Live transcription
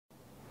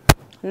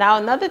Now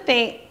another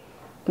thing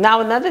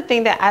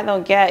that I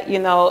don't get, you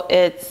know,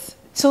 it's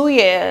 2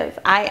 years.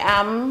 I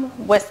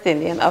am West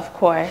Indian, of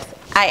course.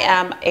 I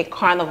am a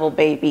carnival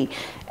baby.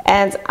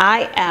 And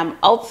I am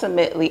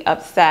ultimately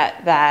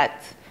upset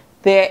that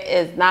there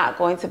is not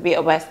going to be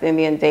a West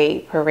Indian Day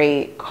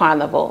Parade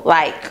carnival.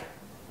 Like,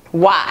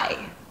 why?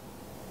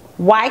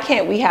 Why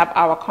can't we have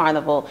our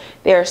carnival?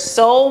 There are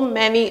so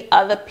many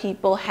other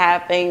people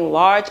having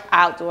large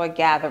outdoor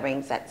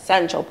gatherings at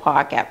Central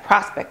Park, at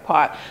Prospect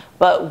Park,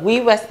 but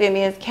we West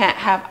Indians can't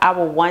have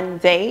our one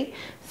day.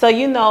 So,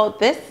 you know,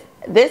 this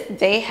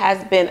day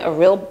has been a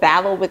real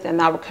battle within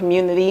our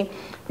community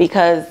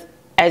because,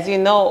 as you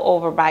know,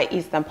 over by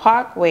Eastern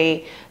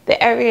Parkway,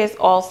 the area is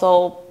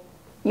also,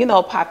 you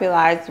know,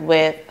 popularized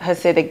with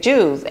Hasidic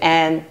Jews.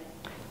 And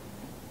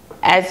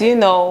as you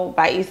know,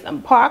 by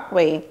Eastern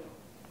Parkway,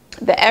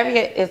 the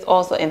area is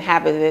also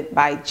inhabited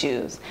by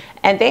Jews.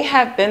 And they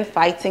have been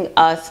fighting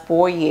us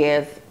for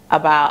years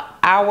about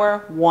our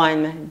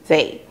one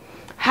day.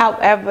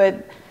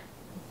 However,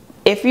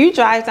 if you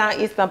drive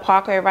down Eastern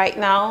Parkway right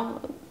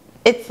now,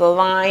 it's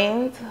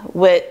lined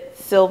with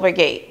silver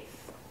gates.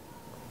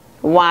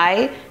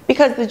 Why?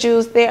 Because the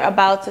Jews, they're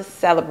about to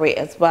celebrate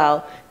as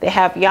well. They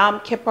have Yom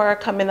Kippur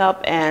coming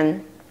up,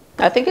 and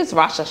I think it's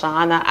Rosh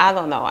Hashanah. I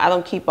don't know. I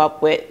don't keep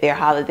up with their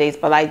holidays,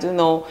 but I do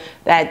know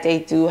that they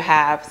do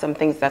have some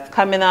things that's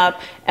coming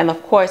up. And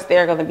of course,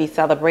 they're going to be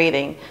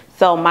celebrating.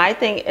 So my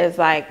thing is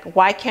like,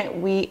 why can't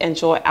we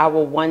enjoy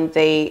our one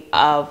day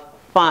of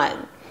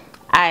fun?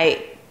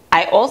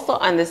 I also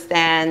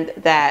understand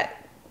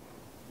that,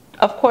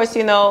 of course,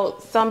 you know,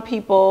 some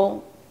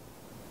people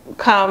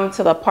come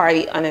to the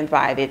party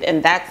uninvited,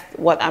 and that's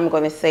what I'm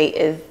going to say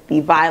is the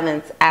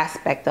violence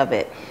aspect of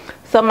it.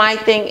 So my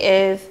thing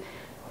is,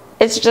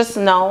 it's just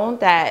known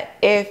that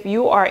if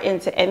you are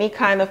into any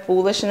kind of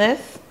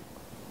foolishness,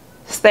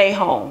 stay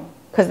home,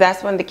 because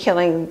that's when the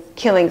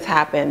killings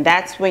happen.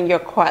 That's when you're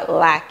caught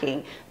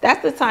lacking.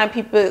 That's the time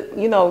people,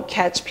 you know,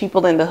 catch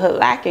people in the hood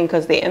lacking,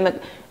 because they're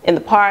in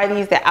the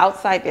parties, they're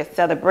outside, they're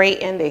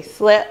celebrating, they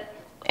slip,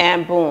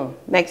 and boom,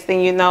 next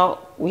thing you know,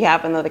 we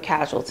have another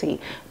casualty.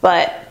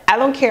 But I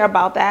don't care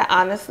about that,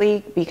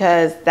 honestly,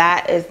 because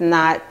that is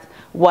not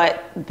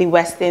what the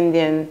West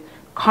Indian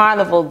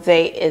Carnival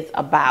Day is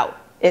about.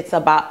 It's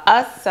about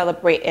us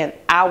celebrating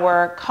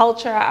our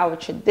culture, our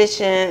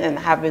tradition, and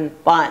having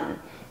fun.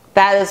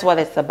 That is what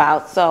it's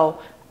about. So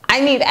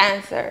I need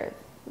answers.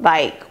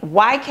 Like,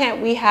 why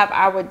can't we have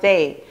our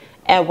day?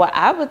 And what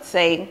I would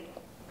say,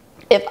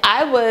 if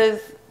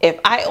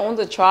I owned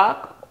a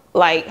truck,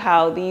 like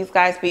how these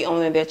guys be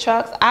owning their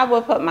trucks, I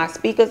would put my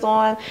speakers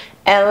on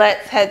and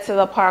let's head to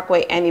the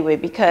parkway anyway,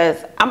 because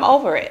I'm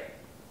over it.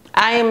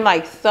 I am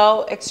like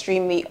so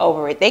extremely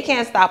over it. They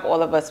can't stop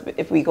all of us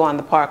if we go on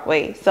the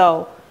parkway.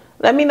 So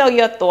let me know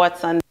your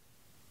thoughts on